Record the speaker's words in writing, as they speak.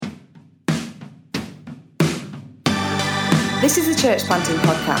This is the Church Planting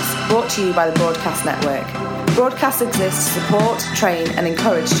Podcast, brought to you by the Broadcast Network. Broadcast exists to support, train and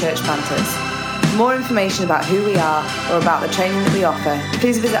encourage church planters. For more information about who we are or about the training that we offer,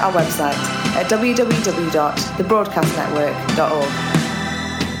 please visit our website at www.thebroadcastnetwork.org.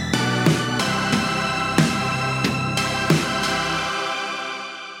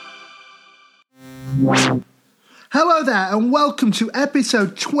 Hello there and welcome to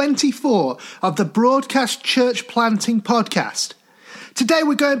episode 24 of the Broadcast Church Planting Podcast. Today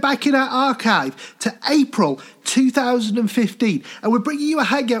we're going back in our archive to April 2015 and we're bringing you a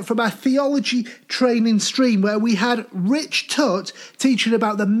hangout from our theology training stream where we had Rich Tutt teaching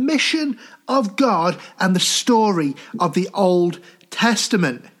about the mission of God and the story of the Old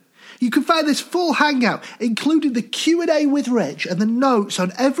Testament. You can find this full hangout, including the Q&A with Rich and the notes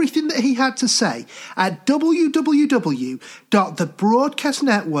on everything that he had to say at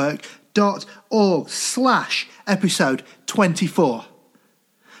www.thebroadcastnetwork.org/episode 24.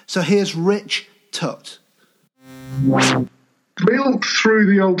 So here's Rich Tutt. Built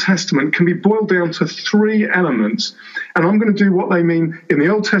through the Old Testament can be boiled down to three elements, and I'm going to do what they mean in the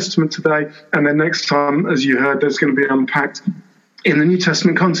Old Testament today, and then next time, as you heard, there's going to be unpacked in the New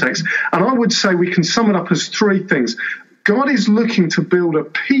Testament context. And I would say we can sum it up as three things. God is looking to build a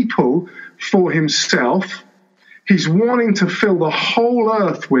people for himself. He's wanting to fill the whole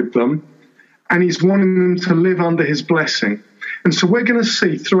earth with them, and he's wanting them to live under his blessing. And so we're going to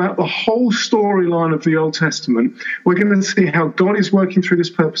see throughout the whole storyline of the Old Testament, we're going to see how God is working through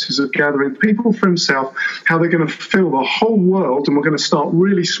these purposes of gathering people for himself, how they're going to fill the whole world. And we're going to start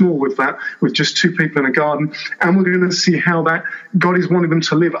really small with that, with just two people in a garden. And we're going to see how that God is wanting them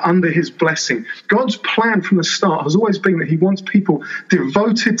to live under his blessing. God's plan from the start has always been that he wants people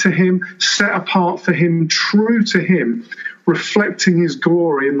devoted to him, set apart for him, true to him, reflecting his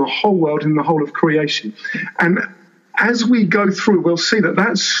glory in the whole world, in the whole of creation. And as we go through, we'll see that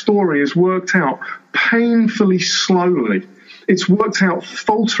that story is worked out painfully slowly. It's worked out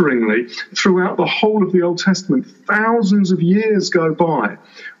falteringly throughout the whole of the Old Testament. Thousands of years go by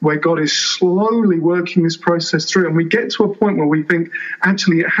where God is slowly working this process through. And we get to a point where we think,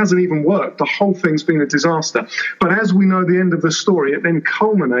 actually, it hasn't even worked. The whole thing's been a disaster. But as we know the end of the story, it then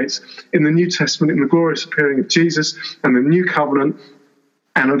culminates in the New Testament, in the glorious appearing of Jesus and the new covenant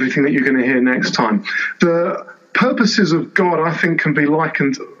and everything that you're going to hear next time. The purposes of God, I think, can be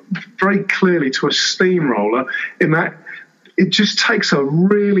likened very clearly to a steamroller in that it just takes a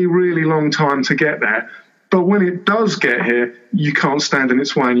really, really long time to get there. But when it does get here, you can't stand in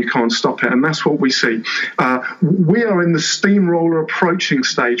its way and you can't stop it. And that's what we see. We are in the steamroller approaching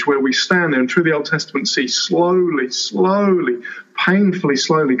stage where we stand there and through the Old Testament see slowly, painfully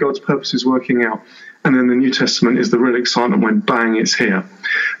slowly, God's purposes working out. And then the New Testament is the real excitement when bang, it's here.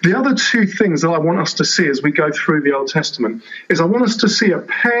 The other two things that I want us to see as we go through the Old Testament is I want us to see a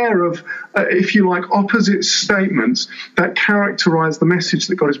pair of, if you like, opposite statements that characterize the message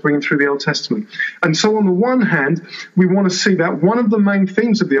that God is bringing through the Old Testament. And so on the one hand, we want to see that one of the main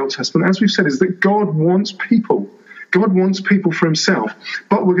themes of the Old Testament, as we've said, is that God wants people. God wants people for himself.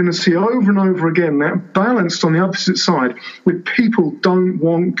 But we're going to see over and over again that balanced on the opposite side with people don't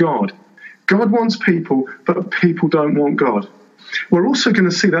want God. God wants people, but people don't want God. We're also going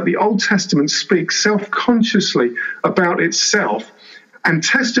to see that the Old Testament speaks self-consciously about itself and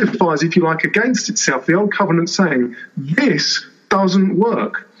testifies, if you like, against itself. The Old Covenant saying, this doesn't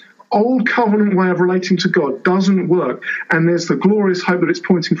work. Old Covenant way of relating to God doesn't work. And there's the glorious hope that it's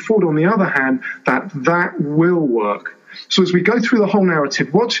pointing forward, on the other hand, that will work. So as we go through the whole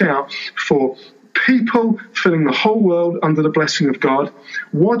narrative, watch out for people filling the whole world under the blessing of God.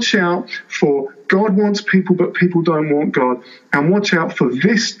 Watch out for God wants people, but people don't want God. And watch out for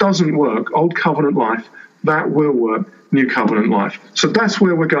this doesn't work, Old Covenant life. That will work, New Covenant life. So that's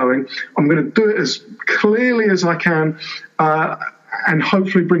where we're going. I'm going to do it as clearly as I can and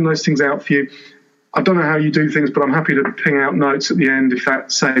hopefully bring those things out for you. I don't know how you do things, but I'm happy to ping out notes at the end if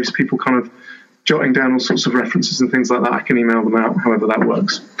that saves people kind of jotting down all sorts of references and things like that. I can email them out, however that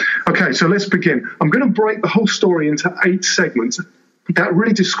works. Okay, so let's begin. I'm going to break the whole story into 8 segments that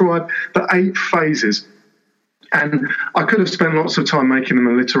really describe the 8 phases. And I could have spent lots of time making them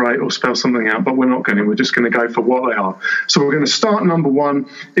alliterate or spell something out, but we're not going to. We're just going to go for what they are. So we're going to start number 1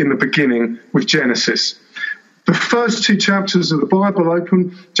 in the beginning with Genesis. The first 2 chapters of the Bible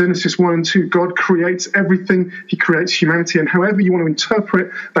open, Genesis 1 and 2, God creates everything. He creates humanity. And however you want to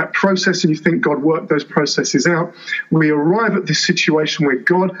interpret that process and you think God worked those processes out, we arrive at this situation where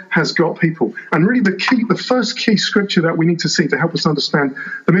God has got people. And really the first key scripture that we need to see to help us understand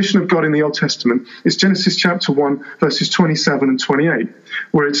the mission of God in the Old Testament is Genesis chapter 1, verses 27 and 28,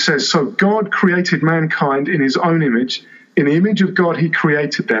 where it says, "So God created mankind in his own image. In the image of God, he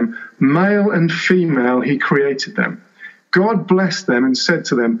created them. Male and female, he created them. God blessed them and said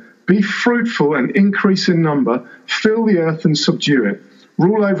to them, be fruitful and increase in number, fill the earth and subdue it.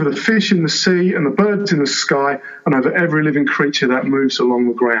 Rule over the fish in the sea and the birds in the sky and over every living creature that moves along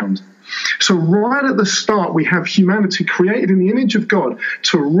the ground. So right at the start, we have humanity created in the image of God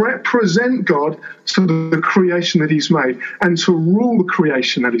to represent God to the creation that he's made and to rule the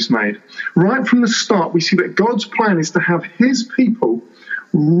creation that he's made. Right from the start, we see that God's plan is to have his people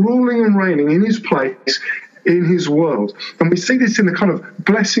ruling and reigning in his place in his world. And we see this in the kind of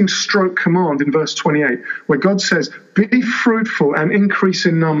blessing stroke command in verse 28, where God says, be fruitful and increase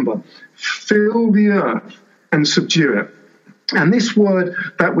in number, fill the earth and subdue it. And this word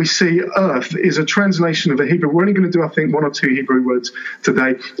that we see, earth, is a translation of the Hebrew. We're only going to do, I think, one or two Hebrew words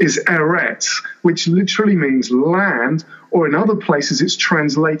today, is eretz, which literally means land, or in other places it's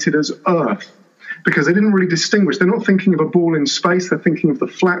translated as earth, because they didn't really distinguish. They're not thinking of a ball in space, they're thinking of the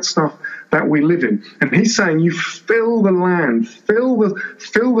flat stuff that we live in. And he's saying, you fill the land, fill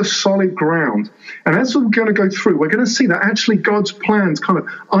the solid ground. And as we're going to go through, we're going to see that actually God's plans kind of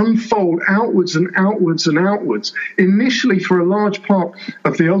unfold outwards and outwards and outwards. Initially, for a large part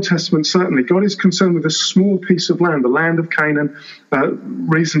of the Old Testament, certainly, God is concerned with a small piece of land, the land of Canaan,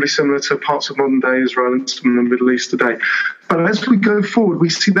 reasonably similar to parts of modern-day Israel and some of the Middle East today. But as we go forward, we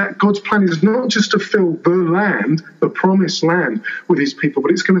see that God's plan is not just to fill the land, the promised land, with his people,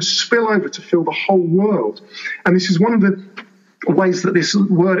 but it's going to spill over to fill the whole world. And this is one of the ways that this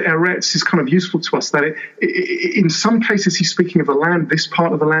word eretz is kind of useful to us, that in some cases he's speaking of the land, this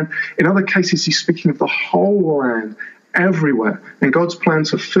part of the land. In other cases he's speaking of the whole land, everywhere, and God's plan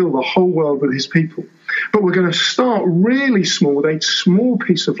to fill the whole world with his people. But we're going to start really small with a small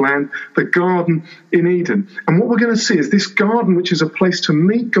piece of land, the garden in Eden. And what we're going to see is this garden, which is a place to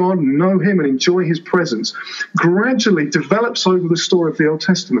meet God, know him, and enjoy his presence, gradually develops over the story of the Old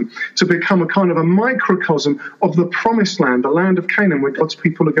Testament to become a kind of a microcosm of the promised land, the land of Canaan, where God's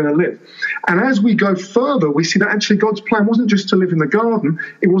people are going to live. And as we go further, we see that actually God's plan wasn't just to live in the garden,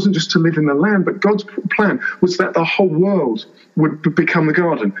 it wasn't just to live in the land, but God's plan was that the whole world would become the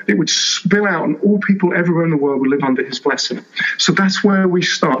garden. It would spill out and all people everywhere in the world would live under his blessing. So that's where we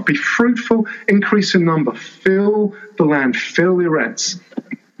start. Be fruitful, increase in number, fill the land, fill the eretz.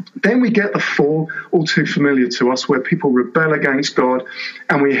 Then we get the fall, all too familiar to us, where people rebel against God,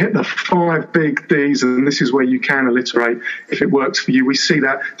 and we hit the 5 big Ds, and this is where you can alliterate if it works for you. We see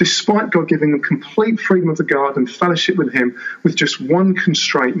that despite God giving them complete freedom of the garden, fellowship with him, with just one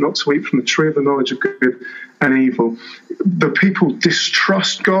constraint, not to eat from the tree of the knowledge of good and evil, the people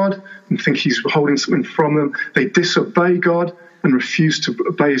distrust God and think he's holding something from them. They disobey God and refuse to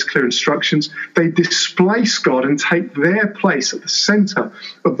obey his clear instructions. They displace God and take their place at the center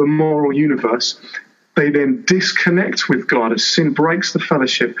of the moral universe. They then disconnect with God as sin breaks the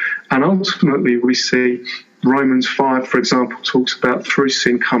fellowship. And ultimately we see Romans 5, for example, talks about through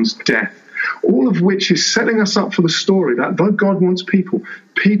sin comes death. All of which is setting us up for the story that though God wants people,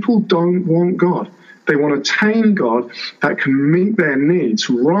 people don't want God. They want a tame God that can meet their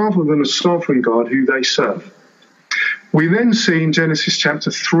needs rather than a sovereign God who they serve. We then see in Genesis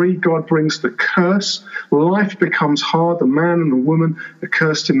chapter 3, God brings the curse. Life becomes hard. The man and the woman are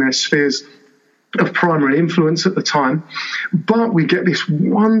cursed in their spheres of primary influence at the time. But we get this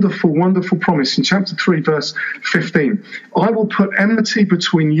wonderful, wonderful promise in chapter 3, verse 15. I will put enmity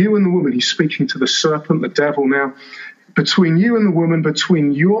between you and the woman. He's speaking to the serpent, the devil now. Between you and the woman,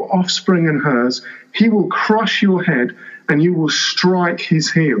 between your offspring and hers, he will crush your head and you will strike his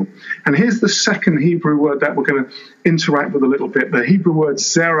heel. And here's the second Hebrew word that we're going to interact with a little bit, the Hebrew word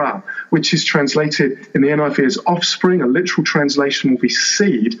zerah, which is translated in the NIV as offspring. A literal translation will be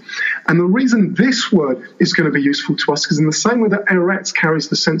seed. And the reason this word is going to be useful to us is in the same way that eretz carries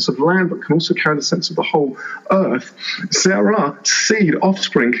the sense of land, but can also carry the sense of the whole earth, zerah, seed,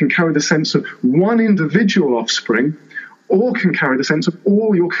 offspring, can carry the sense of one individual offspring, or can carry the sense of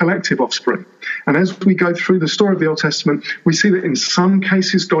all your collective offspring. And as we go through the story of the Old Testament, we see that in some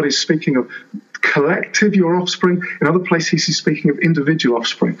cases God is speaking of collective, your offspring. In other places he's speaking of individual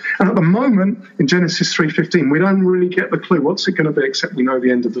offspring. And at the moment, in Genesis 3:15, we don't really get the clue. What's it going to be, except we know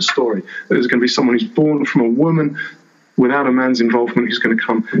the end of the story. That there's going to be someone who's born from a woman without a man's involvement who's going to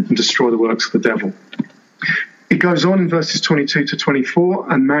come and destroy the works of the devil. It goes on in verses 22 to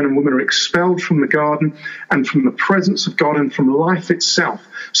 24, and man and woman are expelled from the garden and from the presence of God and from life itself.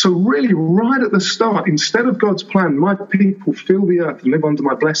 So really, right at the start, instead of God's plan, my people fill the earth and live under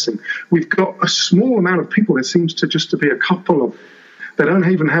my blessing, we've got a small amount of people. There seems to just to be a couple of They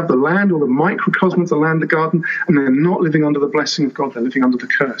don't even have the land or the microcosm of the land, the garden, and they're not living under the blessing of God. They're living under the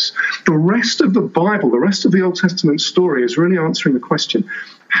curse. The rest of the Bible, the rest of the Old Testament story is really answering the question,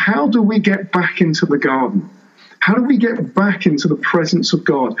 how do we get back into the garden? How do we get back into the presence of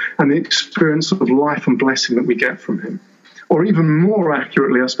God and the experience of life and blessing that we get from him? Or even more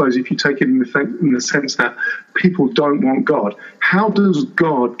accurately, I suppose, if you take it in the sense that people don't want God, how does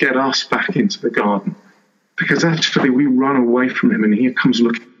God get us back into the garden? Because actually we run away from him and he comes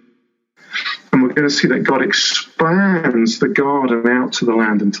looking. And we're going to see that God expands the garden out to the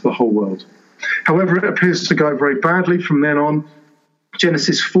land and to the whole world. However, it appears to go very badly from then on.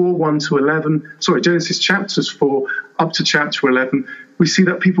 Genesis chapters 4 up to chapter 11, we see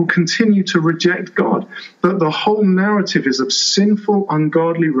that people continue to reject God. That the whole narrative is of sinful,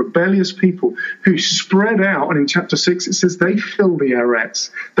 ungodly, rebellious people who spread out. And in chapter 6, it says they fill the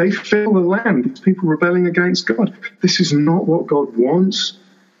Eretz. They fill the land. It's people rebelling against God. This is not what God wants.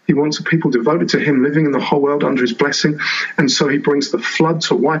 He wants a people devoted to him, living in the whole world under his blessing. And so he brings the flood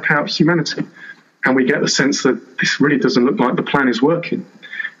to wipe out humanity. And we get the sense that this really doesn't look like the plan is working.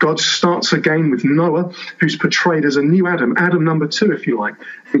 God starts again with Noah, who's portrayed as a new Adam, Adam number 2, if you like.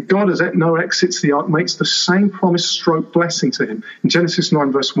 And God, as Noah exits the ark, makes the same promise stroke blessing to him. In Genesis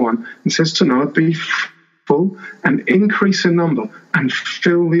 9, verse 1, it says to Noah, be fruitful and increase in number and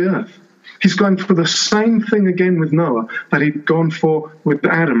fill the earth. He's going for the same thing again with Noah that he'd gone for with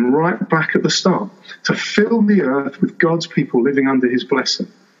Adam right back at the start, to fill the earth with God's people living under his blessing.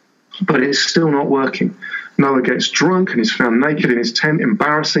 But it's still not working. Noah gets drunk and is found naked in his tent,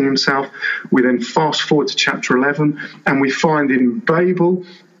 embarrassing himself. We then fast forward to chapter 11, and we find in Babel,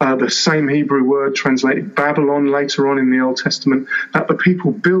 the same Hebrew word translated Babylon later on in the Old Testament, that the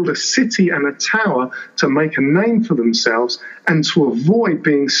people build a city and a tower to make a name for themselves and to avoid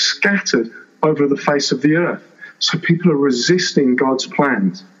being scattered over the face of the earth. So people are resisting God's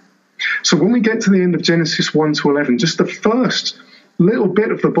plans. So when we get to the end of Genesis 1 to 11, just the first little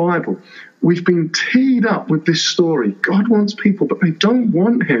bit of the Bible, we've been teed up with this story. God wants people, but they don't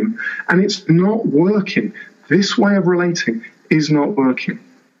want him, and it's not working. This way of relating is not working.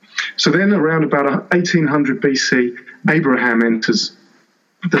 So then around about 1800 BC, Abraham enters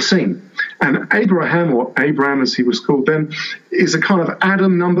the scene. And Abraham, or Abram as he was called then, is a kind of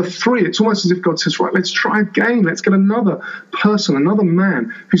Adam number 3. It's almost as if God says, right, let's try again. Let's get another person, another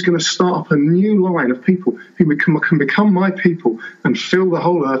man who's going to start up a new line of people who can become my people and fill the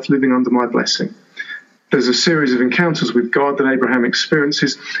whole earth living under my blessing. There's a series of encounters with God that Abraham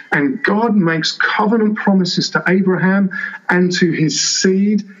experiences, and God makes covenant promises to Abraham and to his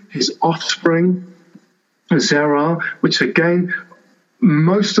seed, his offspring, Zerah, which again,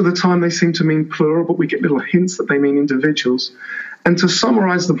 most of the time they seem to mean plural, but we get little hints that they mean individuals. And to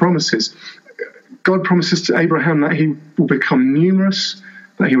summarize the promises, God promises to Abraham that he will become numerous,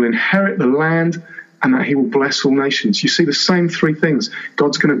 that he will inherit the land, and that he will bless all nations. You see the same three things.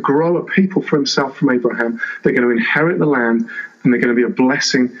 God's going to grow a people for himself from Abraham. They're going to inherit the land, and they're going to be a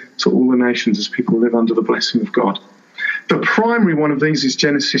blessing to all the nations as people live under the blessing of God. The primary one of these is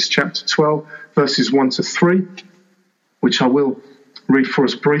Genesis chapter 12, verses 1 to 3, which I will read for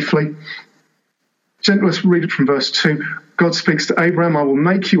us briefly. Let's read it from verse 2. God speaks to Abraham, I will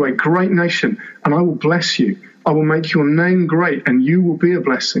make you a great nation, and I will bless you. I will make your name great, and you will be a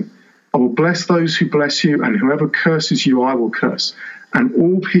blessing. I will bless those who bless you, and whoever curses you, I will curse. And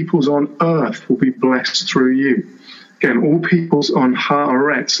all peoples on earth will be blessed through you. Again, all peoples on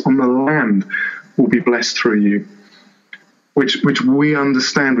Haaretz, on the land, will be blessed through you. Which we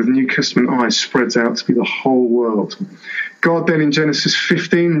understand with New Testament eyes spreads out to be the whole world. God then in Genesis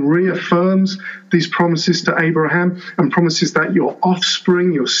 15 reaffirms these promises to Abraham and promises that your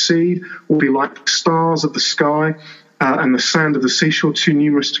offspring, your seed, will be like the stars of the sky and the sand of the seashore, too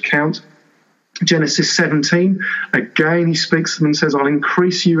numerous to count. Genesis 17, again he speaks to them and says, I'll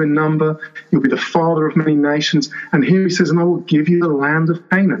increase you in number, you'll be the father of many nations. And here he says, and I will give you the land of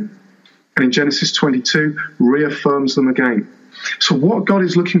Canaan. And in Genesis 22, reaffirms them again. So what God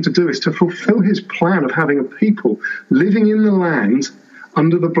is looking to do is to fulfill his plan of having a people living in the land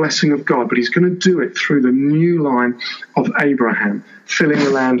under the blessing of God. But he's going to do it through the new line of Abraham, filling the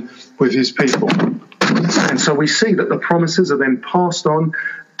land with his people. And so we see that the promises are then passed on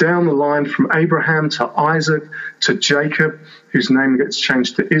down the line from Abraham to Isaac to Jacob, whose name gets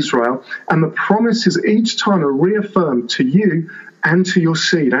changed to Israel. And the promises each time are reaffirmed to you and to your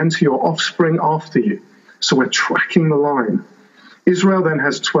seed and to your offspring after you. So we're tracking the line. Israel then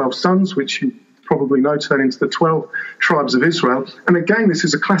has 12 sons, which you probably know turn into the 12 tribes of Israel. And again, this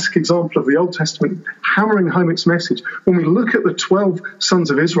is a classic example of the Old Testament hammering home its message. When we look at the 12 sons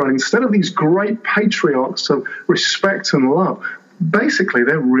of Israel, instead of these great patriarchs of respect and love, basically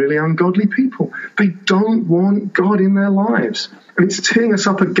they're really ungodly people. They don't want God in their lives. And it's teeing us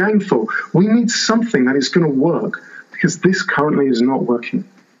up again for, we need something that is going to work, because this currently is not working.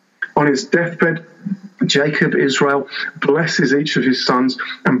 On his deathbed, Jacob, Israel, blesses each of his sons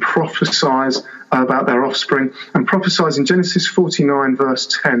and prophesies about their offspring, and prophesies in Genesis 49 verse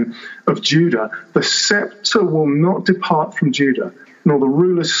 10 of Judah, the scepter will not depart from Judah, nor the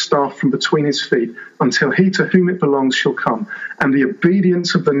ruler's staff from between his feet, until he to whom it belongs shall come, and the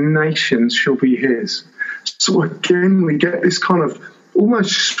obedience of the nations shall be his. So again, we get this kind of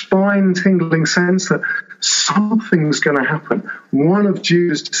almost spine-tingling sense that something's going to happen. One of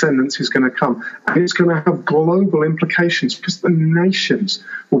Judah's descendants is going to come, and it's going to have global implications because the nations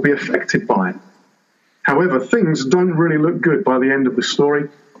will be affected by it. However, things don't really look good by the end of the story.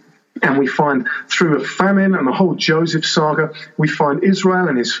 And we find through a famine and the whole Joseph saga, we find Israel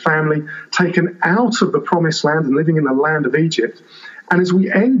and his family taken out of the promised land and living in the land of Egypt. And as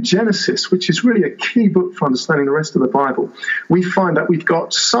we end Genesis, which is really a key book for understanding the rest of the Bible, we find that we've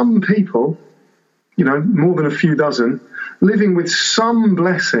got some people, more than a few dozen, living with some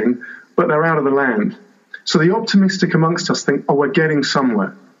blessing, but they're out of the land. So the optimistic amongst us think, we're getting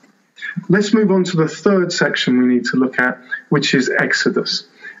somewhere. Let's move on to the third section we need to look at, which is Exodus.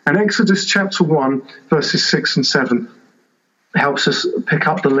 And Exodus chapter 1, verses 6 and 7 helps us pick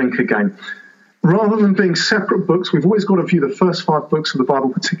up the link again. Rather than being separate books, we've always got to view the first 5 books of the Bible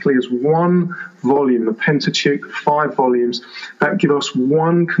particularly as one volume, the Pentateuch, 5 volumes, that give us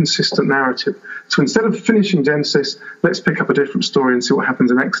one consistent narrative. So instead of finishing Genesis, let's pick up a different story and see what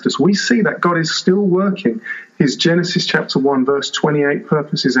happens in Exodus. We see that God is still working his Genesis chapter 1, verse 28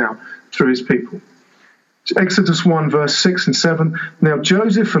 purposes out through his people. Exodus 1, verse 6 and 7, now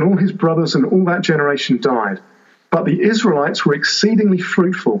Joseph and all his brothers and all that generation died, but the Israelites were exceedingly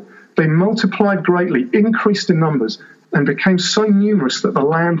fruitful. They multiplied greatly, increased in numbers, and became so numerous that the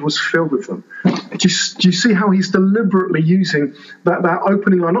land was filled with them. Do you see how he's deliberately using that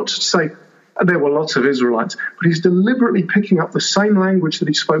opening line, not to say there were lots of Israelites, but he's deliberately picking up the same language that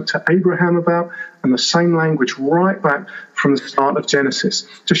he spoke to Abraham about and the same language right back from the start of Genesis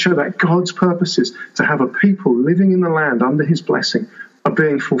to show that God's purposes to have a people living in the land under his blessing are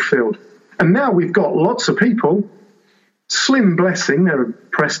being fulfilled. And now we've got lots of people, slim blessing, they're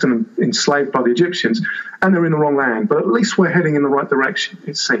oppressed and enslaved by the Egyptians, and they're in the wrong land, but at least we're heading in the right direction,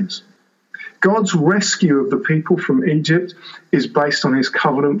 it seems. God's rescue of the people from Egypt is based on his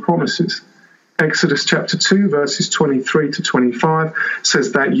covenant promises. Exodus chapter 2, verses 23 to 25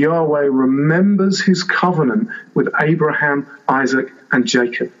 says that Yahweh remembers his covenant with Abraham, Isaac, and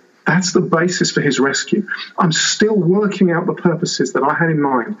Jacob. That's the basis for his rescue. I'm still working out the purposes that I had in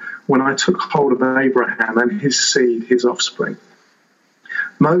mind when I took hold of Abraham and his seed, his offspring.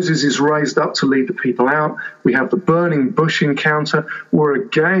 Moses is raised up to lead the people out. We have the burning bush encounter where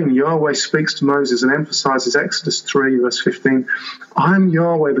again Yahweh speaks to Moses and emphasizes Exodus 3 verse 15. I am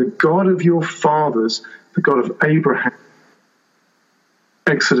Yahweh, the God of your fathers, the God of Abraham.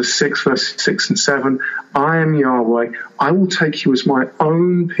 Exodus 6 verse 6 and 7. I am Yahweh. I will take you as my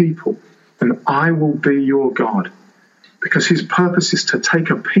own people and I will be your God. Because his purpose is to take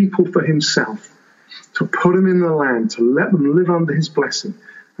a people for himself, to put them in the land, to let them live under his blessing,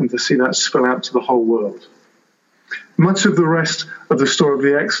 and to see that spill out to the whole world. Much of the rest of the story of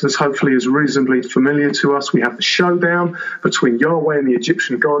the Exodus hopefully is reasonably familiar to us. We have the showdown between Yahweh and the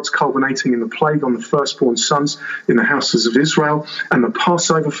Egyptian gods, culminating in the plague on the firstborn sons in the houses of Israel, and the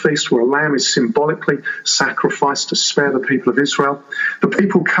Passover feast where a lamb is symbolically sacrificed to spare the people of Israel. The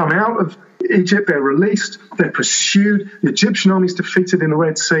people come out of Egypt, they're released, they're pursued, the Egyptian army is defeated in the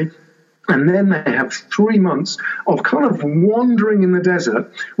Red Sea, and then they have 3 months of kind of wandering in the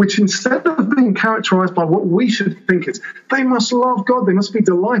desert, which instead of being characterized by what we should think is, they must love God, they must be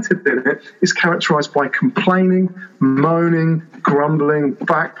delighted in it, is characterized by complaining, moaning, grumbling,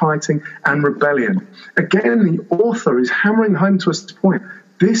 backbiting, and rebellion. Again, the author is hammering home to us the point,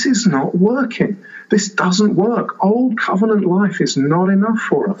 this is not working. This doesn't work. Old covenant life is not enough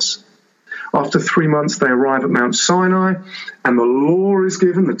for us. After 3 months, they arrive at Mount Sinai, and the law is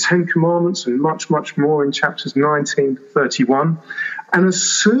given, the 10 Commandments, and much, much more in chapters 19 to 31. And as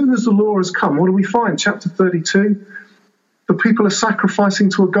soon as the law has come, what do we find? Chapter 32, the people are sacrificing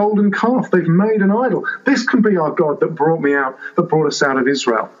to a golden calf. They've made an idol. This can be our God that brought us out of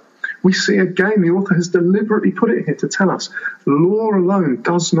Israel. We see again, the author has deliberately put it here to tell us, law alone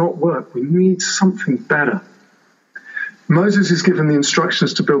does not work. We need something better. Moses is given the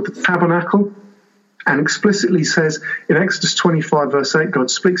instructions to build the tabernacle and explicitly says in Exodus 25 verse 8,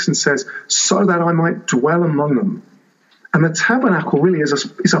 God speaks and says, so that I might dwell among them. And the tabernacle really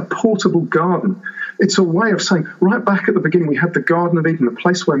is a portable garden. It's a way of saying, right back at the beginning, we had the Garden of Eden, the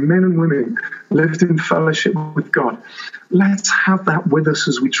place where men and women lived in fellowship with God. Let's have that with us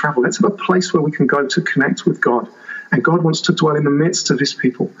as we travel. Let's have a place where we can go to connect with God. And God wants to dwell in the midst of his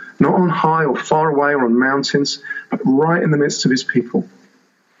people, not on high or far away or on mountains, but right in the midst of his people.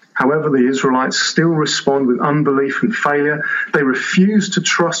 However, the Israelites still respond with unbelief and failure. They refuse to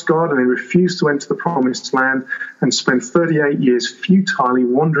trust God and they refuse to enter the promised land and spend 38 years futilely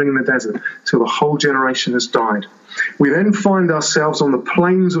wandering in the desert till the whole generation has died. We then find ourselves on the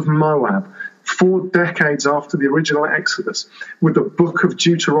plains of Moab, 4 decades after the original Exodus, with the book of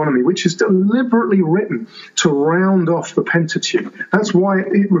Deuteronomy, which is deliberately written to round off the Pentateuch. That's why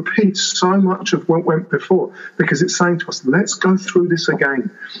it repeats so much of what went before, because it's saying to us, let's go through this again.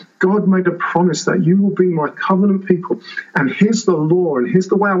 God made a promise that you will be my covenant people, and here's the law, and here's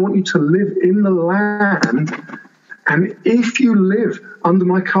the way I want you to live in the land. And if you live under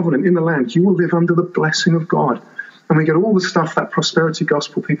my covenant in the land, you will live under the blessing of God. And we get all the stuff that prosperity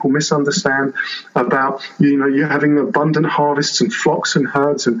gospel people misunderstand about, you having abundant harvests and flocks and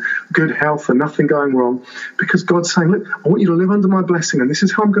herds and good health and nothing going wrong. Because God's saying, look, I want you to live under my blessing. And this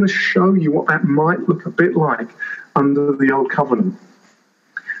is how I'm going to show you what that might look a bit like under the old covenant.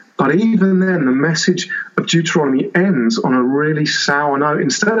 But even then, the message of Deuteronomy ends on a really sour note.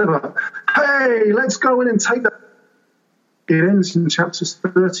 Instead of a, hey, let's go in and take that. It ends in chapters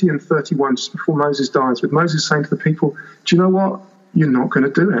 30 and 31, just before Moses dies, with Moses saying to the people, do you know what? You're not going to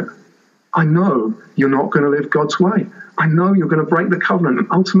do it. I know you're not going to live God's way. I know you're going to break the covenant, and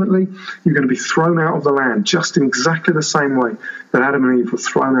ultimately you're going to be thrown out of the land, just in exactly the same way that Adam and Eve were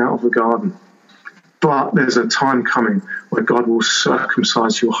thrown out of the garden. But there's a time coming where God will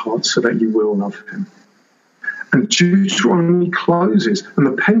circumcise your heart so that you will love him. And Deuteronomy closes, and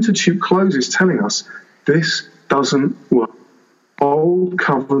the Pentateuch closes telling us this doesn't work. Old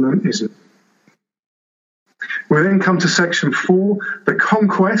covenant isn't. We then come to section 4, the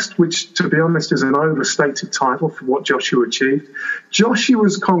conquest, which, to be honest, is an overstated title for what Joshua achieved.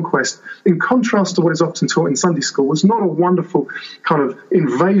 Joshua's conquest, in contrast to what is often taught in Sunday school, was not a wonderful kind of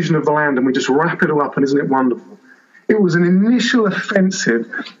invasion of the land and we just wrap it all up and isn't it wonderful? It was an initial offensive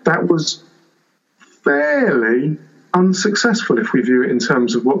that was fairly unsuccessful if we view it in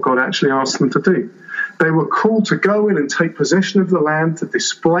terms of what God actually asked them to do. They were called to go in and take possession of the land, to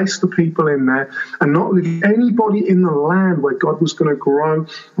displace the people in there, and not leave anybody in the land where God was going to grow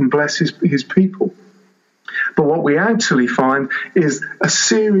and bless his people. But what we actually find is a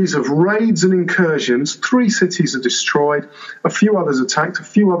series of raids and incursions. 3 cities are destroyed, a few others attacked, a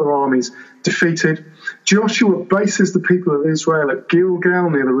few other armies defeated. Joshua bases the people of Israel at Gilgal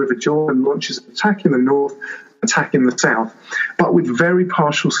near the River Jordan, launches an attack in the north, attack in the south, but with very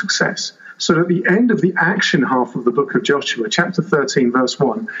partial success. So at the end of the action half of the book of Joshua, chapter 13, verse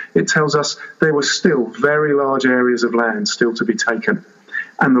 1, it tells us there were still very large areas of land still to be taken.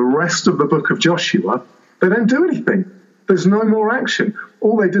 And the rest of the book of Joshua, they don't do anything. There's no more action.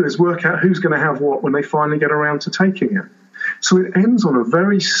 All they do is work out who's going to have what when they finally get around to taking it. So it ends on a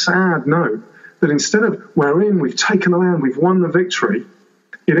very sad note that instead of we're in, we've taken the land, we've won the victory,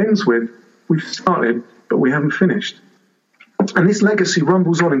 it ends with we've started, but we haven't finished. And this legacy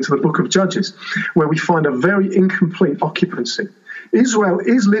rumbles on into the book of Judges, where we find a very incomplete occupancy. Israel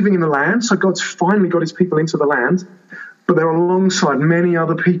is living in the land, so God's finally got his people into the land, but they're alongside many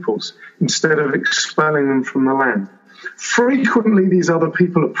other peoples instead of expelling them from the land. Frequently, these other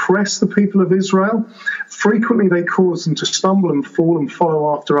people oppress the people of Israel. Frequently, they cause them to stumble and fall and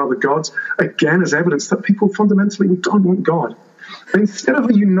follow after other gods, again as evidence that people fundamentally don't want God. Instead of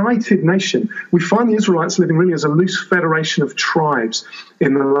a united nation, we find the Israelites living really as a loose federation of tribes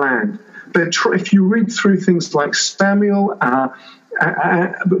in the land. If you read through things like Samuel,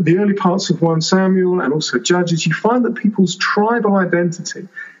 the early parts of 1 Samuel and also Judges, you find that people's tribal identity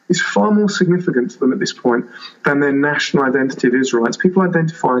is far more significant to them at this point than their national identity of Israelites. People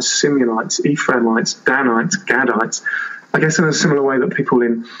identify as Simeonites, Ephraimites, Danites, Gadites. I guess in a similar way that people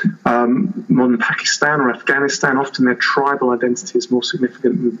in modern Pakistan or Afghanistan, often their tribal identity is more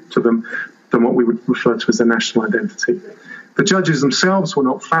significant to them than what we would refer to as their national identity. The judges themselves were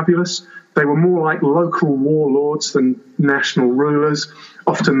not fabulous. They were more like local warlords than national rulers.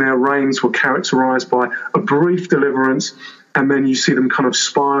 Often their reigns were characterized by a brief deliverance, and then you see them kind of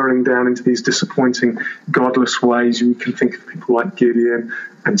spiraling down into these disappointing, godless ways. You can think of people like Gideon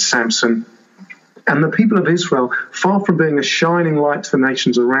and Samson. And the people of Israel, far from being a shining light to the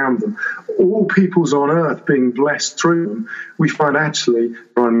nations around them, all peoples on earth being blessed through them, we find actually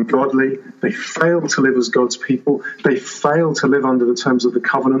they're ungodly. They fail to live as God's people. They fail to live under the terms of the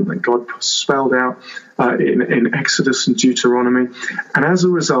covenant that God spelled out in Exodus and Deuteronomy. And as a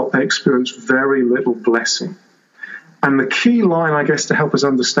result, they experience very little blessing. And the key line, I guess, to help us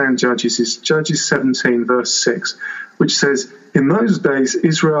understand Judges is Judges 17, verse 6, which says, "In those days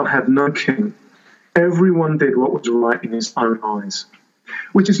Israel had no king. Everyone did what was right in his own eyes,"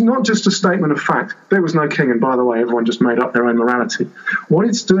 which is not just a statement of fact. There was no king, and by the way, everyone just made up their own morality. What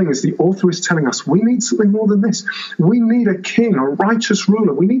it's doing is the author is telling us we need something more than this. We need a king, a righteous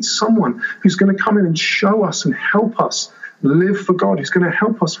ruler. We need someone who's going to come in and show us and help us live for God, who's going to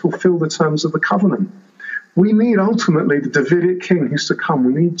help us fulfill the terms of the covenant. We need ultimately the Davidic king who's to come.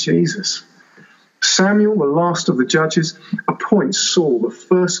 We need Jesus. Samuel, the last of the judges, appoints Saul, the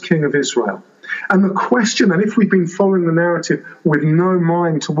first king of Israel. And the question, and if we've been following the narrative with no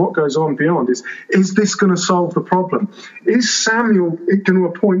mind to what goes on beyond, is this going to solve the problem? Is Samuel going to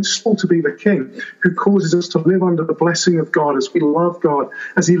appoint Saul to be the king who causes us to live under the blessing of God as we love God,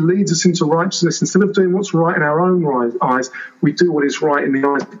 as he leads us into righteousness? Instead of doing what's right in our own eyes, we do what is right in the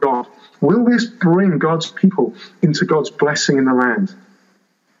eyes of God. Will this bring God's people into God's blessing in the land?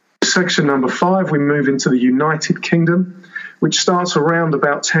 Section number 5, we move into the United Kingdom, which starts around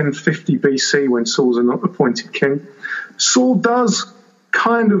about 1050 BC when Saul's appointed king. Saul does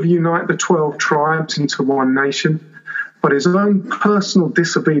kind of unite the 12 tribes into one nation, but his own personal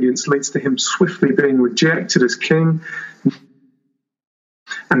disobedience leads to him swiftly being rejected as king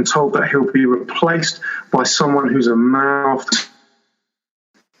and told that he'll be replaced by someone who's a mouth.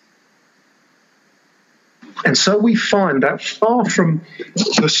 And so we find that far from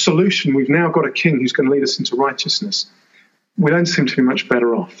the solution, we've now got a king who's going to lead us into righteousness. We don't seem to be much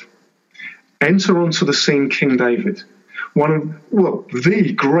better off. Enter onto the scene King David,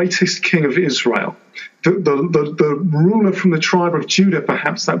 the greatest king of Israel, the ruler from the tribe of Judah,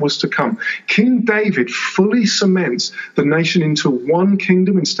 perhaps that was to come. King David fully cements the nation into one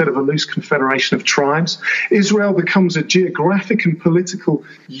kingdom instead of a loose confederation of tribes. Israel becomes a geographic and political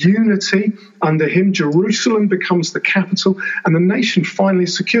unity under him. Jerusalem becomes the capital, and the nation finally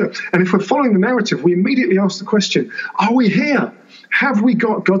is secure. And if we're following the narrative, we immediately ask the question, are we here? Have we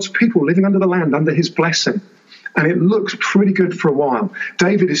got God's people living under the land, under his blessing? And it looks pretty good for a while.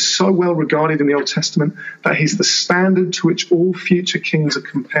 David is so well regarded in the Old Testament that he's the standard to which all future kings are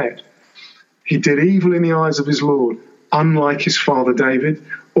compared. He did evil in the eyes of his Lord, unlike his father David,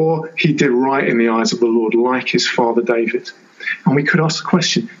 or he did right in the eyes of the Lord, like his father David. And we could ask the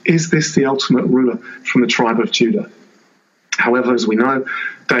question, is this the ultimate ruler from the tribe of Judah? However, as we know,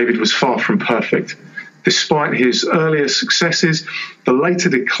 David was far from perfect. Despite his earlier successes, the later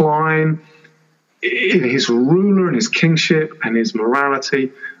decline in his ruler and his kingship and his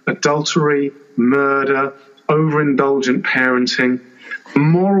morality, adultery, murder, overindulgent parenting,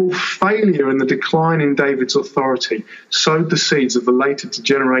 moral failure and the decline in David's authority sowed the seeds of the later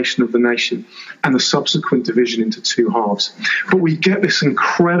degeneration of the nation and the subsequent division into two halves. But we get this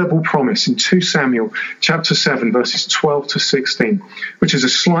incredible promise in 2 Samuel chapter 7, verses 12 to 16, which is a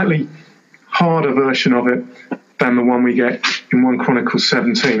slightly harder version of it than the one we get in 1 Chronicles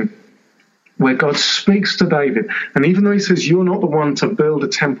 17. Where God speaks to David, and even though he says, you're not the one to build a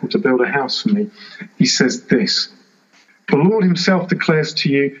temple, to build a house for me, he says this, the Lord himself declares to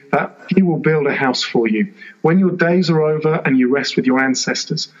you that he will build a house for you. When your days are over and you rest with your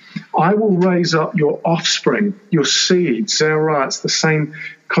ancestors, I will raise up your offspring, your seed, Zerah, it's the same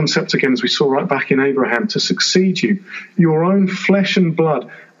concept again as we saw right back in Abraham, to succeed you, your own flesh and blood,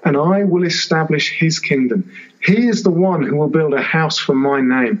 and I will establish his kingdom. He is the one who will build a house for my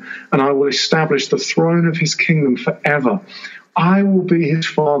name, and I will establish the throne of his kingdom forever. I will be his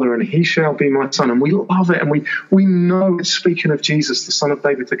father, and he shall be my son. And we love it, and we know it's speaking of Jesus, the son of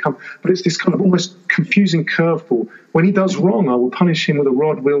David to come. But it's this kind of almost confusing curveball. When he does wrong, I will punish him with a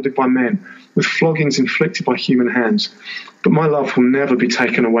rod wielded by men, with floggings inflicted by human hands. But my love will never be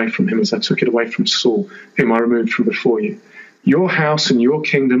taken away from him as I took it away from Saul, whom I removed from before you. Your house and your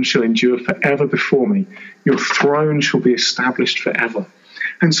kingdom shall endure forever before me. Your throne shall be established forever.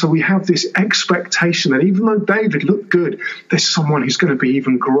 And so we have this expectation that even though David looked good, there's someone who's going to be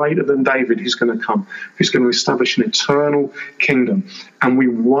even greater than David who's going to come, who's going to establish an eternal kingdom. And we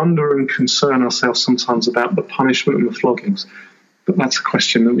wonder and concern ourselves sometimes about the punishment and the floggings. But that's a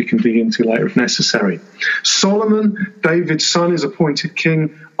question that we can dig into later if necessary. Solomon, David's son, is appointed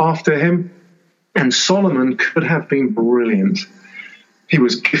king after him. And Solomon could have been brilliant. He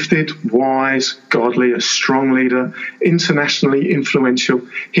was gifted, wise, godly, a strong leader, internationally influential.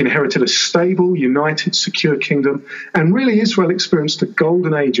 He inherited a stable, united, secure kingdom. And really, Israel experienced a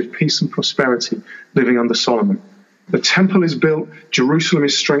golden age of peace and prosperity living under Solomon. The temple is built, Jerusalem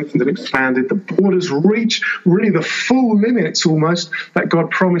is strengthened and expanded, the borders reach really the full limits almost that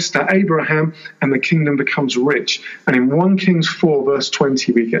God promised to Abraham, and the kingdom becomes rich. And in 1 Kings 4 verse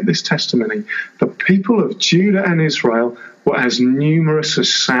 20 we get this testimony: the people of Judah and Israel were as numerous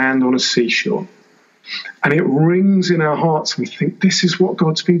as sand on a seashore. And it rings in our hearts, and we think, this is what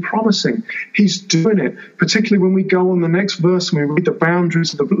God's been promising. He's doing it, particularly when we go on the next verse and we read the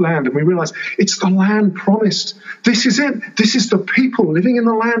boundaries of the land and we realize it's the land promised. This is it. This is the people living in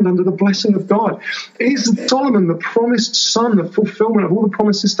the land under the blessing of God. Is Solomon the promised son, the fulfillment of all the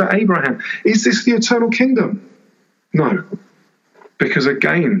promises to Abraham? Is this the eternal kingdom? No, because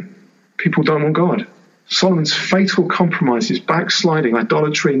again, people don't want God. Solomon's fatal compromises, backsliding,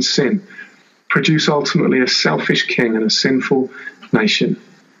 idolatry and sin, produce ultimately a selfish king and a sinful nation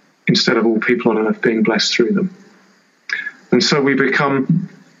instead of all people on earth being blessed through them. And so we become,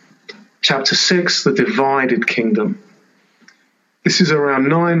 chapter 6, the divided kingdom. This is around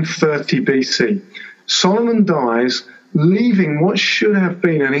 930 BC. Solomon dies, leaving what should have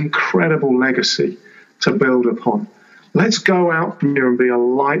been an incredible legacy to build upon. Let's go out from here and be a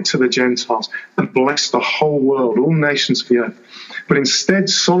light to the Gentiles and bless the whole world, all nations of the earth. But instead,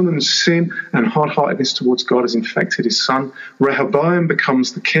 Solomon's sin and hard-heartedness towards God has infected his son. Rehoboam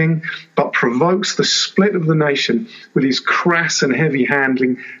becomes the king, but provokes the split of the nation with his crass and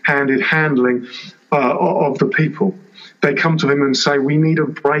heavy-handed handling of the people. They come to him and say, we need a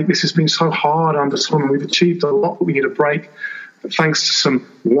break. This has been so hard under Solomon. We've achieved a lot, but we need a break. But thanks to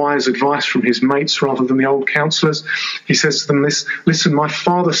some wise advice from his mates rather than the old counselors, he says to them, listen, my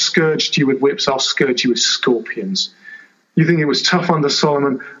father scourged you with whips, I'll scourge you with scorpions. You think it was tough under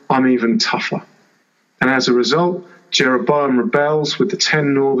Solomon? I'm even tougher. And as a result, Jeroboam rebels with the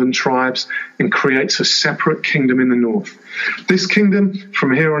 10 northern tribes and creates a separate kingdom in the north. This kingdom,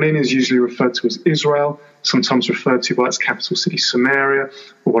 from here on in, is usually referred to as Israel, sometimes referred to by its capital city, Samaria,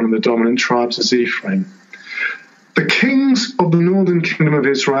 or one of the dominant tribes as Ephraim. The kings of the northern kingdom of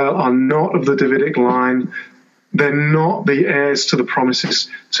Israel are not of the Davidic line. They're not the heirs to the promises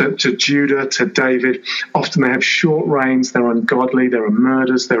to Judah, to David. Often they have short reigns, they're ungodly, there are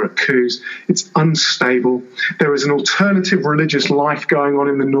murders, there are coups. It's unstable. There is an alternative religious life going on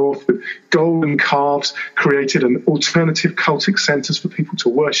in the north with golden calves created and alternative cultic centres for people to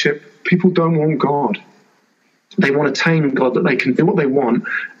worship. People don't want God. They want to tame God, that they can do what they want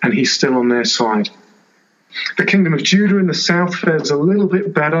and he's still on their side. The kingdom of Judah in the south fares a little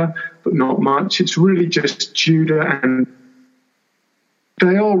bit better, but not much. It's really just Judah, and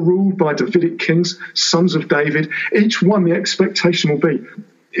they are ruled by Davidic kings, sons of David. Each one, the expectation will be,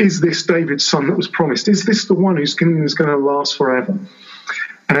 is this David's son that was promised? Is this the one whose kingdom is going to last forever?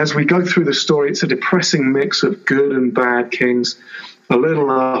 And as we go through the story, it's a depressing mix of good and bad kings, a little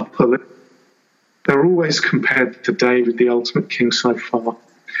up, a little. They're always compared to David, the ultimate king so far.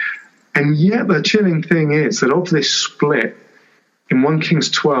 And yet the chilling thing is that of this split, in 1 Kings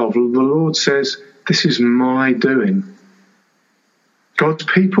 12, the Lord says, this is my doing. God's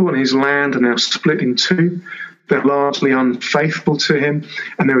people and his land are now split in two. They're largely unfaithful to him,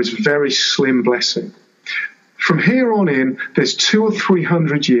 and there is very slim blessing. From here on in, there's 200 or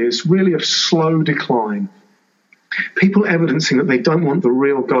 300 years really of slow decline. People evidencing that they don't want the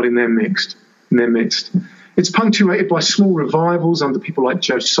real God in their midst. It's punctuated by small revivals under people like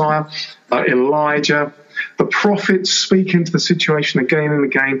Josiah, Elijah. The prophets speak into the situation again and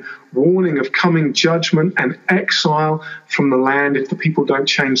again, warning of coming judgment and exile from the land if the people don't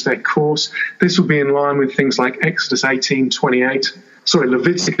change their course. This will be in line with things like Leviticus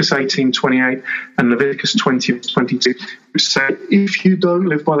 18:28 and Leviticus 20:22, which say, if you don't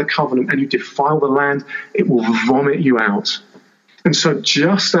live by the covenant and you defile the land, it will vomit you out. And so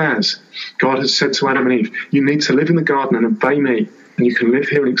just as God has said to Adam and Eve, you need to live in the garden and obey me, and you can live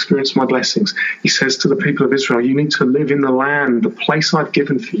here and experience my blessings, he says to the people of Israel, you need to live in the land, the place I've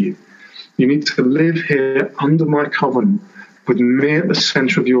given for you. You need to live here under my covenant with me at the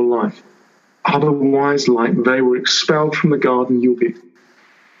center of your life. Otherwise, like they were expelled from the garden, you'll be.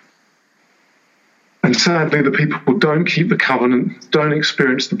 And sadly, the people don't keep the covenant, don't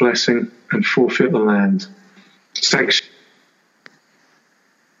experience the blessing, and forfeit the land. Section.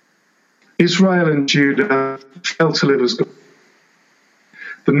 Israel and Judah failed to live as God.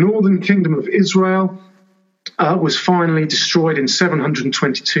 The northern kingdom of Israel was finally destroyed in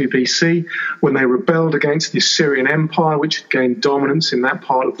 722 BC when they rebelled against the Assyrian Empire, which had gained dominance in that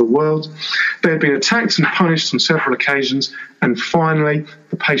part of the world. They had been attacked and punished on several occasions, and finally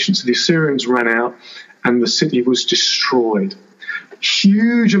the patience of the Assyrians ran out and the city was destroyed.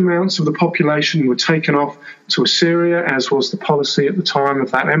 Huge amounts of the population were taken off to Assyria, as was the policy at the time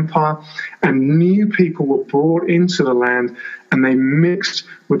of that empire, and new people were brought into the land and they mixed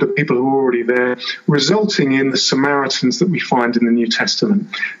with the people who were already there, resulting in the Samaritans that we find in the New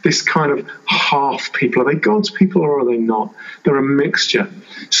Testament. This kind of half people. Are they God's people or are they not? They're a mixture.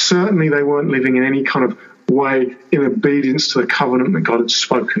 Certainly they weren't living in any kind of way in obedience to the covenant that God had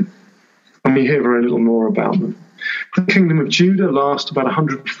spoken. And we hear very little more about them. The kingdom of Judah lasted about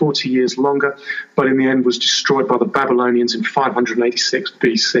 140 years longer, but in the end was destroyed by the Babylonians in 586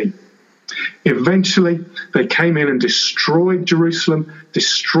 BC. Eventually, they came in and destroyed Jerusalem,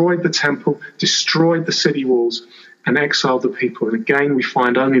 destroyed the temple, destroyed the city walls, and exiled the people. And again, we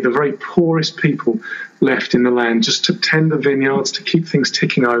find only the very poorest people left in the land, just to tend the vineyards, to keep things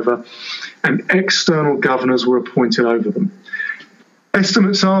ticking over, and external governors were appointed over them.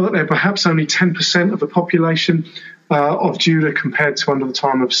 Estimates are that they're perhaps only 10% of the population of Judah compared to under the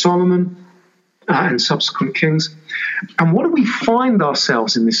time of Solomon and subsequent kings. And what do we find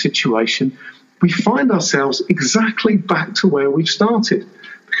ourselves in this situation? We find ourselves exactly back to where we've started.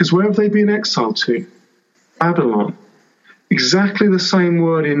 Because where have they been exiled to? Babylon. Exactly the same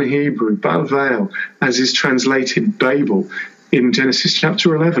word in Hebrew, Bavel, as is translated Babel in Genesis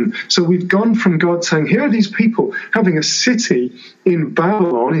chapter 11. So we've gone from God saying, here are these people having a city in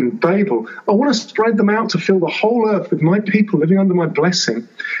Babylon, in Babel. I want to spread them out to fill the whole earth with my people living under my blessing.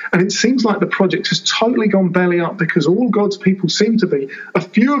 And it seems like the project has totally gone belly up because all God's people seem to be, a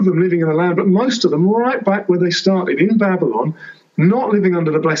few of them living in the land, but most of them right back where they started, in Babylon, not living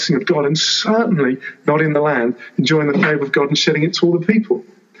under the blessing of God, and certainly not in the land, enjoying the favour of God and shedding it to all the people.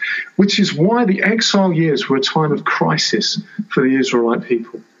 Which is why the exile years were a time of crisis for the Israelite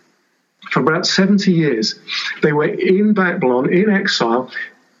people. For about 70 years, they were in Babylon, in exile.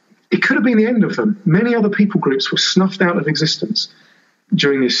 It could have been the end of them. Many other people groups were snuffed out of existence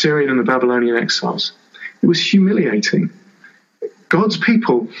during the Assyrian and the Babylonian exiles. It was humiliating. God's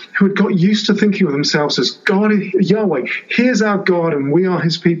people, who had got used to thinking of themselves as God, Yahweh, here's our God and we are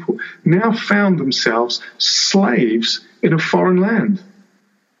his people, now found themselves slaves in a foreign land.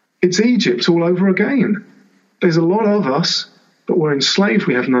 It's Egypt all over again. There's a lot of us, but we're enslaved.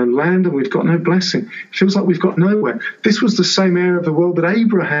 We have no land and we've got no blessing. It feels like we've got nowhere. This was the same area of the world that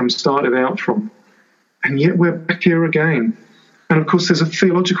Abraham started out from. And yet we're back here again. And of course, there's a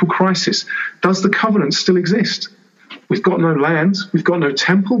theological crisis. Does the covenant still exist? We've got no land. We've got no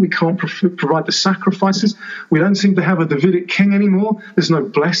temple. We can't provide the sacrifices. We don't seem to have a Davidic king anymore. There's no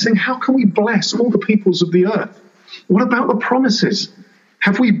blessing. How can we bless all the peoples of the earth? What about the promises?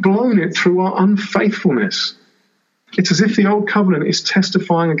 Have we blown it through our unfaithfulness? It's as if the old covenant is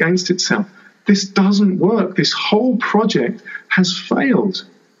testifying against itself. This doesn't work. This whole project has failed.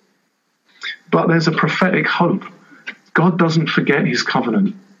 But there's a prophetic hope. God doesn't forget his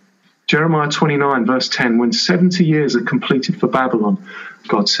covenant. Jeremiah 29, verse 10, when 70 years are completed for Babylon,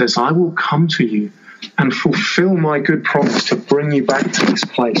 God says, I will come to you and fulfill my good promise to bring you back to this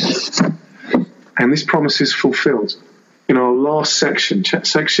place. And this promise is fulfilled. In our last section,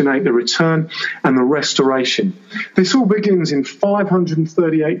 section 8, the return and the restoration. This all begins in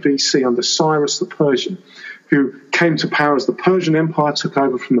 538 BC under Cyrus the Persian, who came to power as the Persian Empire took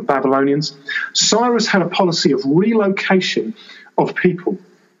over from the Babylonians. Cyrus had a policy of relocation of people.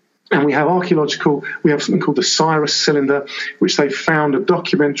 And we have something called the Cyrus Cylinder, which they found a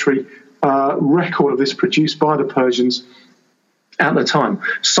documentary record of this produced by the Persians at the time.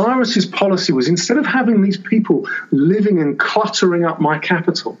 Cyrus's policy was, instead of having these people living and cluttering up my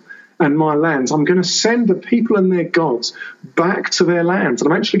capital and my lands, I'm going to send the people and their gods back to their lands.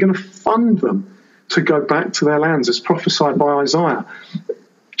 And I'm actually going to fund them to go back to their lands, as prophesied by Isaiah,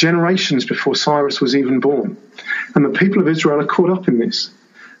 generations before Cyrus was even born. And the people of Israel are caught up in this.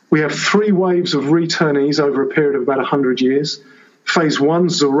 We have 3 waves of returnees over a period of about 100 years. Phase 1,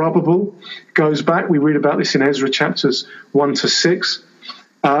 Zerubbabel, goes back. We read about this in Ezra chapters 1 to 6.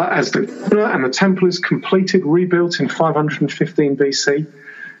 As the Corner and the temple is completed, rebuilt in 515 BC.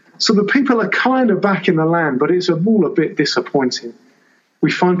 So the people are kind of back in the land, but it's all a bit disappointing.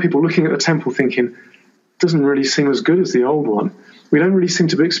 We find people looking at the temple thinking, it doesn't really seem as good as the old one. We don't really seem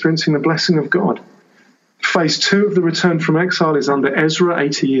to be experiencing the blessing of God. Phase 2 of the return from exile is under Ezra.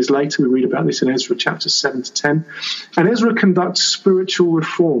 80 years later, we read about this in Ezra chapters 7 to 10. And Ezra conducts spiritual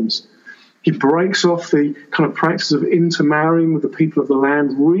reforms. He breaks off the kind of practice of intermarrying with the people of the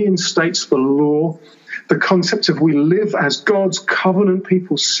land, reinstates the law the concept of we live as God's covenant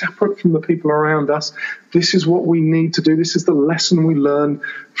people, separate from the people around us. This is what we need to do. This is the lesson we learn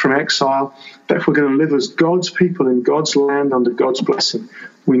from exile, that if we're going to live as God's people in God's land under God's blessing,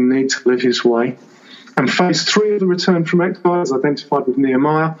 we need to live his way. And phase 3 of the return from exile is identified with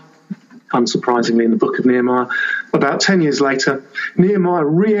Nehemiah. Unsurprisingly, in the book of Nehemiah, about 10 years later, Nehemiah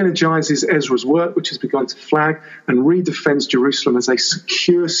re-energizes Ezra's work, which has begun to flag, and redefends Jerusalem as a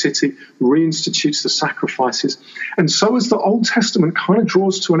secure city, reinstitutes the sacrifices. And so as the Old Testament kind of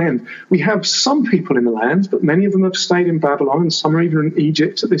draws to an end, we have some people in the land, but many of them have stayed in Babylon, and some are even in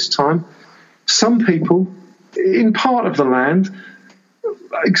Egypt at this time. Some people in part of the land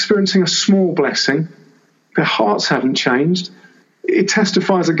experiencing a small blessing. Their hearts haven't changed. It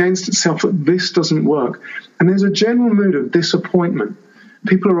testifies against itself that this doesn't work. And there's a general mood of disappointment.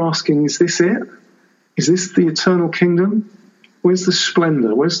 People are asking, is this it? Is this the eternal kingdom? Where's the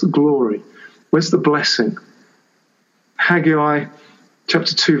splendor? Where's the glory? Where's the blessing? Haggai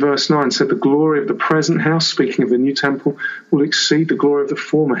chapter 2 verse 9 said the glory of the present house, speaking of the new temple, will exceed the glory of the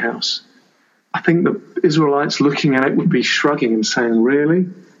former house. I think the Israelites looking at it would be shrugging and saying, really?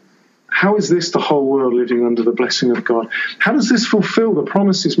 How is this the whole world living under the blessing of God? How does this fulfill the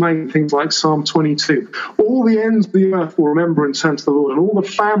promises made in things like Psalm 22? All the ends of the earth will remember and turn to the Lord, and all the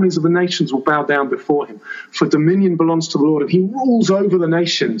families of the nations will bow down before him. For dominion belongs to the Lord, and he rules over the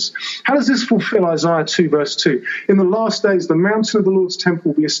nations. How does this fulfill Isaiah 2 verse 2? In the last days, the mountain of the Lord's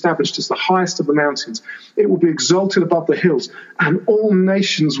temple will be established as the highest of the mountains. It will be exalted above the hills, and all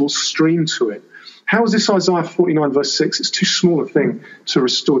nations will stream to it. How is this Isaiah 49 verse 6? It's too small a thing to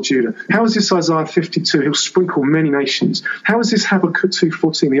restore Judah. How is this Isaiah 52? He'll sprinkle many nations. How is this Habakkuk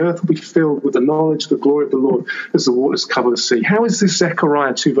 2:14? The earth will be filled with the knowledge of the glory of the Lord as the waters cover the sea. How is this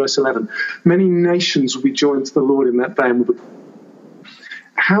Zechariah 2 verse 11? Many nations will be joined to the Lord in that day.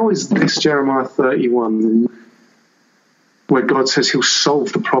 How is this Jeremiah 31? Where God says he'll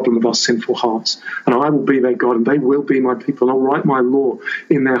solve the problem of our sinful hearts. And I will be their God, and they will be my people, and I'll write my law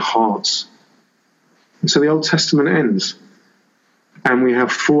in their hearts. And so the Old Testament ends, and we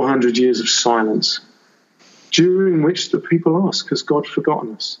have 400 years of silence, during which the people ask, has God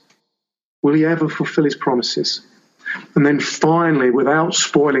forgotten us? Will he ever fulfill his promises? And then finally, without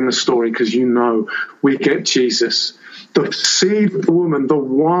spoiling the story, because you know, we get Jesus, the seed of the woman, the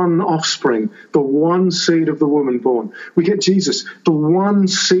one offspring, the one seed of the woman born. We get Jesus, the one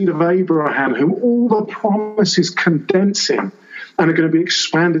seed of Abraham, whom all the promises condense in and are going to be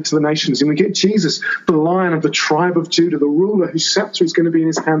expanded to the nations. And we get Jesus, the Lion of the tribe of Judah, the ruler whose scepter is going to be in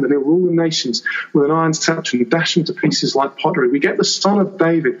his hand, and he'll rule the nations with an iron scepter and dash them to pieces like pottery. We get the Son of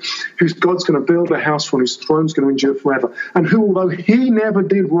David, whose God's going to build a house for, and whose throne's going to endure forever, and who, although he never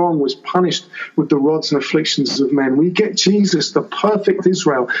did wrong, was punished with the rods and afflictions of men. We get Jesus, the perfect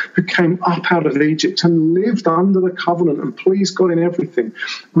Israel, who came up out of Egypt and lived under the covenant and pleased God in everything.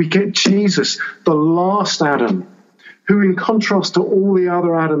 We get Jesus, the last Adam, who, in contrast to all the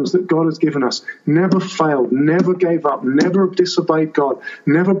other Adams that God has given us, never failed, never gave up, never disobeyed God,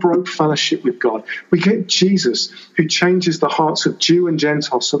 never broke fellowship with God. We get Jesus, who changes the hearts of Jew and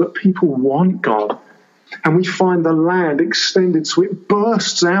Gentile so that people want God. And we find the land extended so it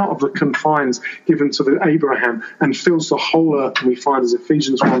bursts out of the confines given to Abraham and fills the whole earth. And we find, as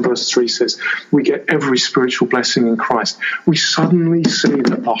Ephesians 1 verse 3 says, we get every spiritual blessing in Christ. We suddenly see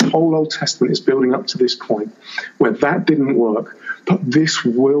that the whole Old Testament is building up to this point where that didn't work, but this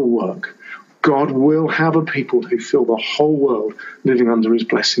will work. God will have a people who fill the whole world living under his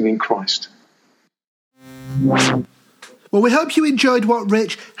blessing in Christ. Well, we hope you enjoyed what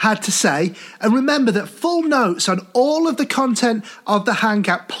Rich had to say, and remember that full notes on all of the content of the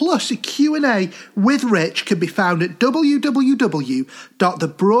Hangout plus a Q&A with Rich can be found at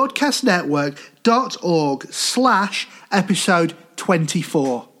www.thebroadcastnetwork.org/episode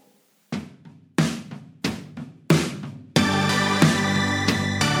 24.